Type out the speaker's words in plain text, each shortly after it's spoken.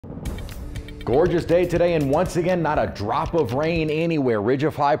Gorgeous day today, and once again, not a drop of rain anywhere. Ridge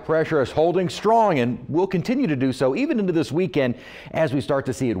of high pressure is holding strong and will continue to do so even into this weekend as we start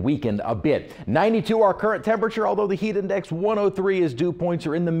to see it weaken a bit. 92 our current temperature, although the heat index 103 as dew points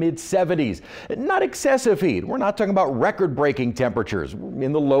are in the mid 70s. Not excessive heat. We're not talking about record breaking temperatures.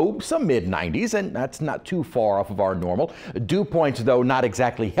 In the low, some mid 90s, and that's not too far off of our normal. Dew points, though, not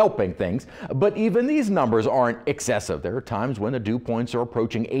exactly helping things, but even these numbers aren't excessive. There are times when the dew points are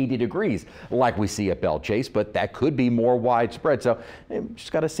approaching 80 degrees. Like we see at Belle Chase, but that could be more widespread. So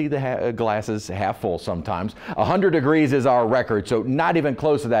just got to see the glasses half full sometimes. 100 degrees is our record, so not even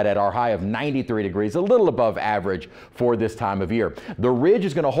close to that at our high of 93 degrees, a little above average for this time of year. The ridge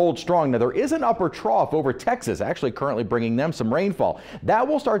is going to hold strong. Now, there is an upper trough over Texas, actually currently bringing them some rainfall. That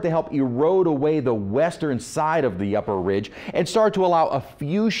will start to help erode away the western side of the upper ridge and start to allow a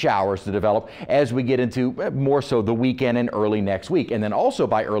few showers to develop as we get into more so the weekend and early next week. And then also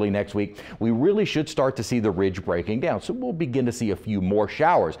by early next week, we really should start to see the ridge breaking down. So we'll begin to see a few more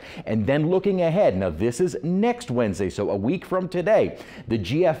showers. And then looking ahead, now this is next Wednesday, so a week from today, the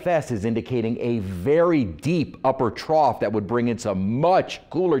GFS is indicating a very deep upper trough that would bring in some much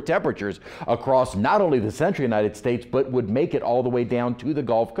cooler temperatures across not only the central United States, but would make it all the way down to the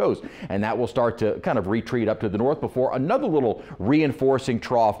Gulf Coast. And that will start to kind of retreat up to the north before another little reinforcing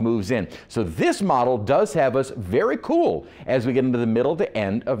trough moves in. So this model does have us very cool as we get into the middle to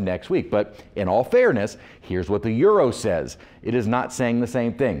end of next week. But in all fairness, here's what the Euro says. It is not saying the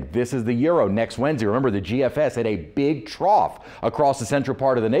same thing. This is the Euro next Wednesday. Remember, the GFS had a big trough across the central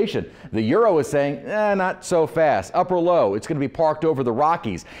part of the nation. The Euro is saying, not so fast. Upper low, it's going to be parked over the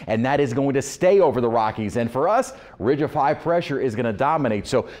Rockies, and that is going to stay over the Rockies. And for us, ridge of high pressure is going to dominate.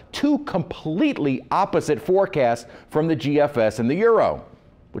 So two completely opposite forecasts from the GFS and the Euro.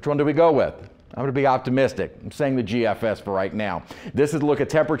 Which one do we go with? I'm going to be optimistic. I'm saying the GFS for right now. This is a look at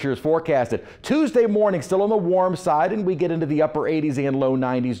temperatures forecasted. Tuesday morning, still on the warm side, and we get into the upper 80s and low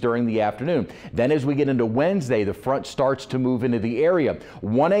 90s during the afternoon. Then as we get into Wednesday, the front starts to move into the area.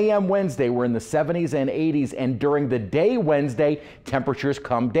 1 a.m. Wednesday, we're in the 70s and 80s, and during the day Wednesday, temperatures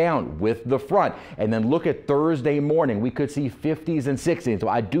come down with the front. And then look at Thursday morning. We could see 50s and 60s. So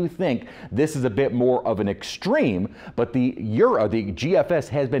I do think this is a bit more of an extreme, but the GFS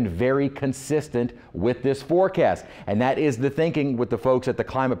has been very consistent with this forecast, and that is the thinking with the folks at the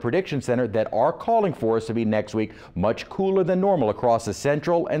Climate Prediction Center that are calling for us to be next week much cooler than normal across the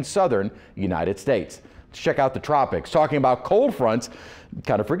central and southern United States. Let's check out the tropics. Talking about cold fronts,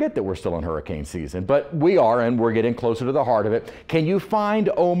 kind of forget that we're still in hurricane season, but we are, and we're getting closer to the heart of it. Can you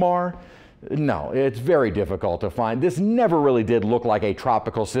find Omar? No, it's very difficult to find. This never really did look like a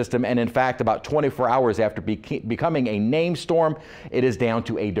tropical system, and in fact, about 24 hours after becoming a named storm, it is down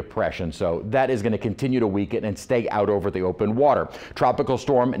to a depression. So that is going to continue to weaken and stay out over the open water. Tropical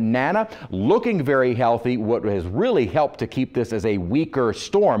storm Nana looking very healthy. What has really helped to keep this as a weaker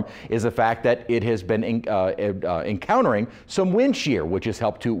storm is the fact that it has been encountering some wind shear, which has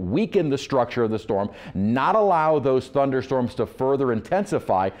helped to weaken the structure of the storm, not allow those thunderstorms to further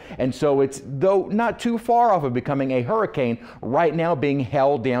intensify, and so it's, though not too far off of becoming a hurricane, right now being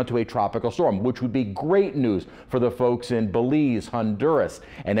held down to a tropical storm, which would be great news for the folks in Belize, Honduras,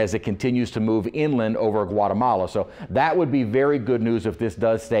 and as it continues to move inland over Guatemala. So that would be very good news if this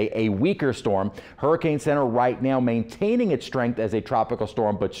does stay a weaker storm. Hurricane Center right now maintaining its strength as a tropical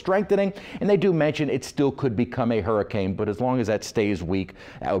storm, but strengthening, and they do mention it still could become a hurricane, but as long as that stays weak,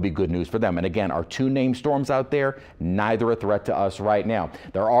 that would be good news for them. And again, our two named storms out there, neither a threat to us right now.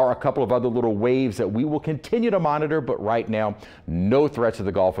 There are a couple of other little waves that we will continue to monitor, but right now, no threats to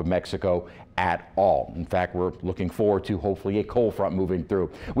the Gulf of Mexico at all. In fact, we're looking forward to hopefully a cold front moving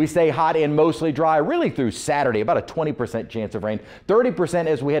through. We stay hot and mostly dry really through Saturday, about a 20% chance of rain, 30%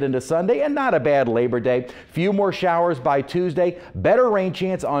 as we head into Sunday, and not a bad Labor Day. Few more showers by Tuesday, better rain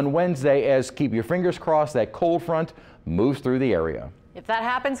chance on Wednesday as, keep your fingers crossed, that cold front moves through the area. If that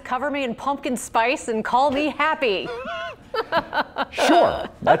happens, cover me in pumpkin spice and call me happy. Sure,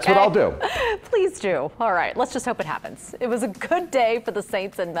 that's okay. What I'll do. Please do. All right, let's just hope it happens. It was a good day for the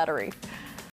Saints and Metairie.